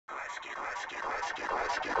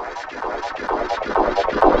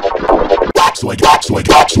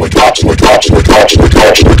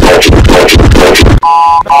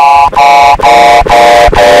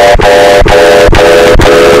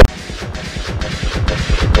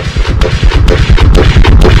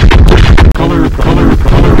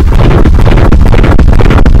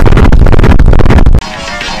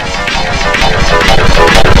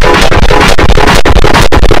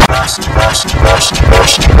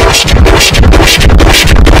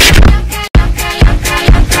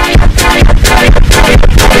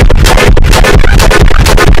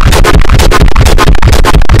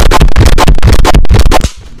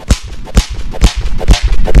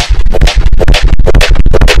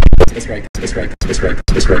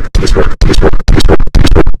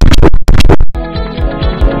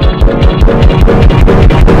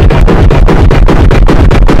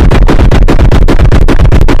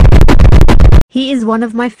He is one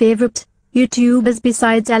of my favorite YouTubers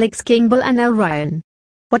besides Alex Kingsbury and L Ryan.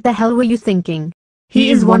 What the hell were you thinking? He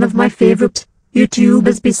is one of my favorite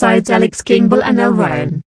YouTubers besides Alex Kingsbury and L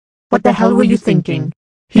Ryan. What the hell were you thinking?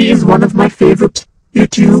 He is one of my favorite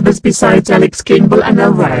YouTubers besides Alex Kingsbury and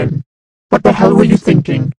L Ryan. What the hell were you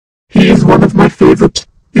thinking? He is one of my favorite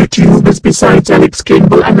YouTubers besides Alex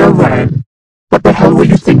Kingsbury and L Ryan. What the hell were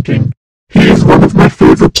you thinking? He is one of my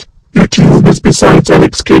favorite YouTubers besides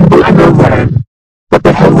Alex Kingsbury and L Ryan. What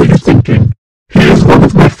the hell were you thinking? He is one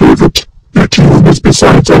of my favorite YouTubers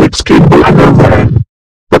besides Alex Kingsbury and L Ryan.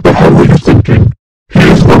 What the hell were you thinking? He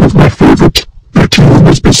is one of my favorite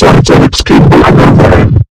YouTubers besides Alex Kingsbury and L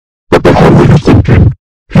Ryan. What the hell were you thinking?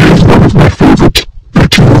 He is one of my favorite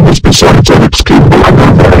YouTubers besides Alex Kingsbury and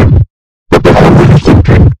L Ryan. What the hell were you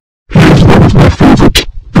thinking? He is one of my favorite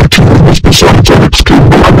YouTubers besides Alex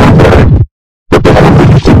Kingsbury and L Ryan. What the hell were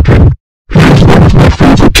you thinking? He is one of my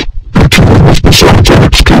favorite YouTubers besides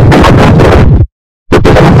Alex Kingsbury and L Ryan. What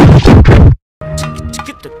the hell were you thinking?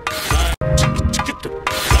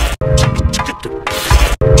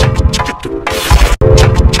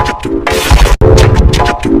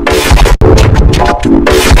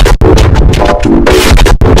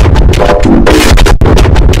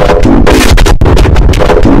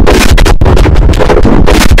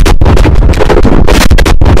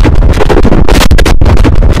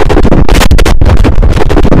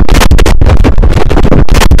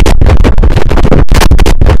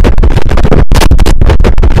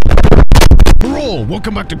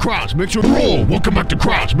 Welcome back to Crouch, Mitchell. Roll. Welcome back to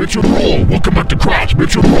Crouch, Mitchell. Roll. Welcome back to Crouch,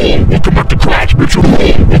 Mitchell. Roll. Welcome back to Crouch, Mitchell.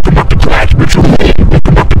 Roll. Welcome back to Crouch, Mitchell. Roll. Welcome back to Crouch, Mitchell. Roll.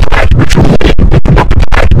 Welcome back to Crouch, Mitchell. Roll.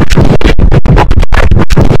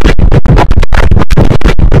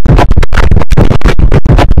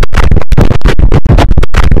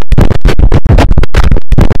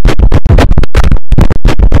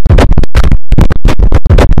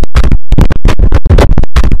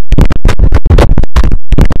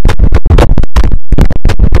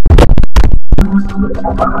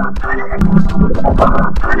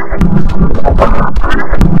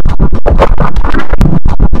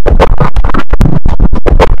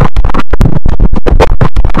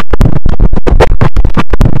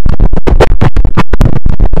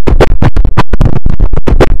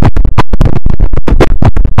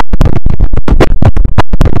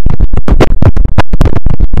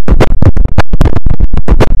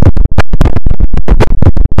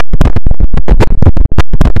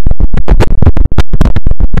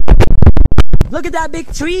 Look at that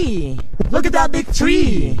big tree! Look at that big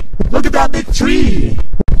tree! Look at that big tree!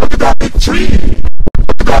 Look at that big tree!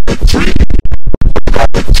 Look at that big tree! Look at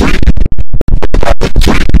that big tree!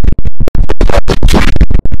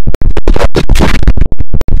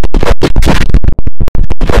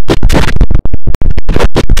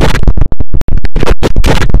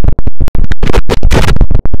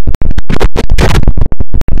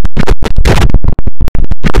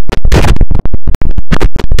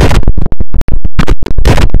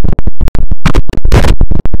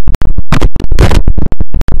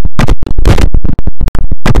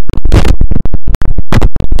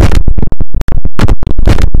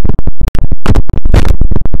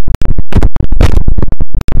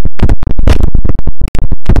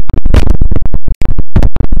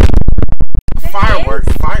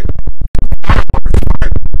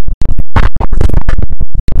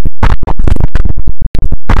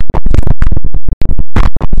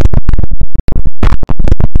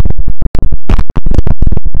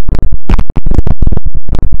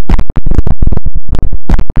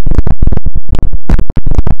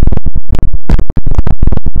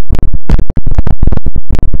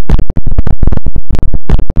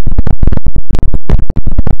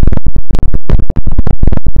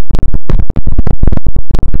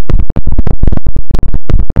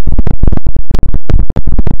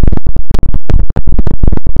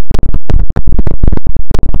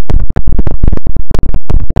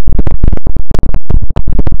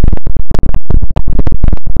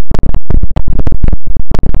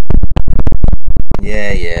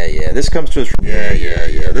 Yeah. This comes to us from...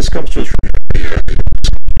 Yeah. This comes to us from...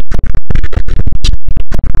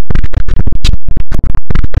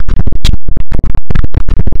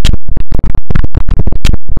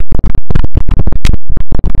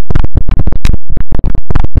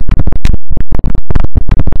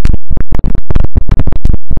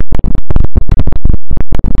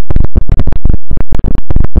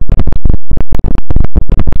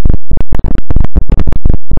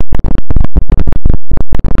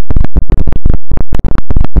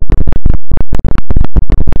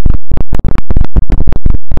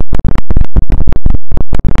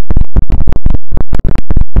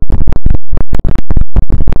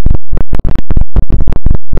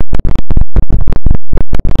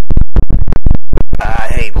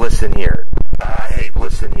 Listen here. I hate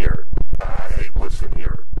listen here. I hate listen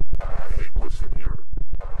here. I hate listen here. I hate listen here.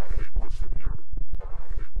 I hate listen here.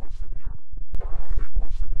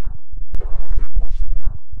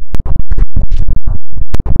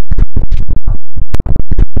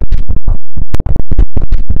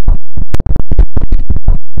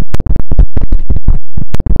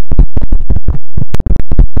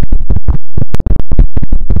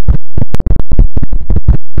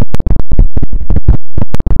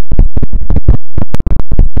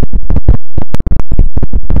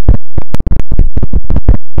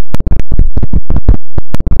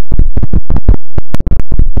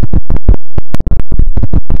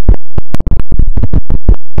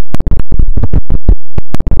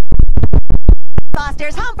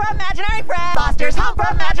 Foster's home for imaginary friends. Foster's home for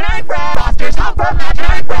imaginary friends. Foster's home for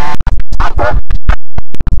imaginary friends.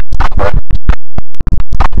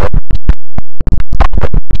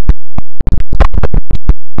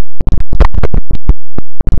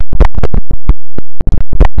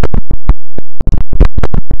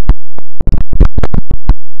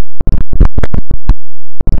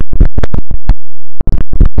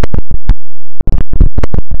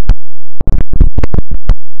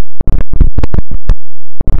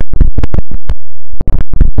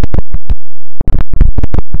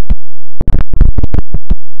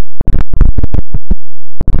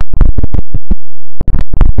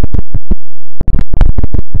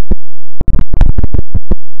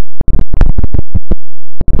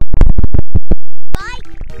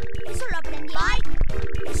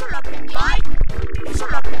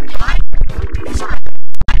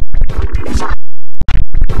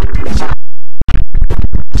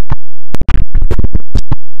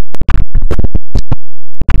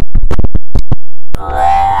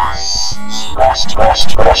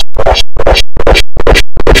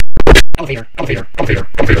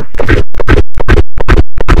 Elevator.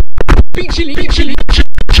 Beat chili.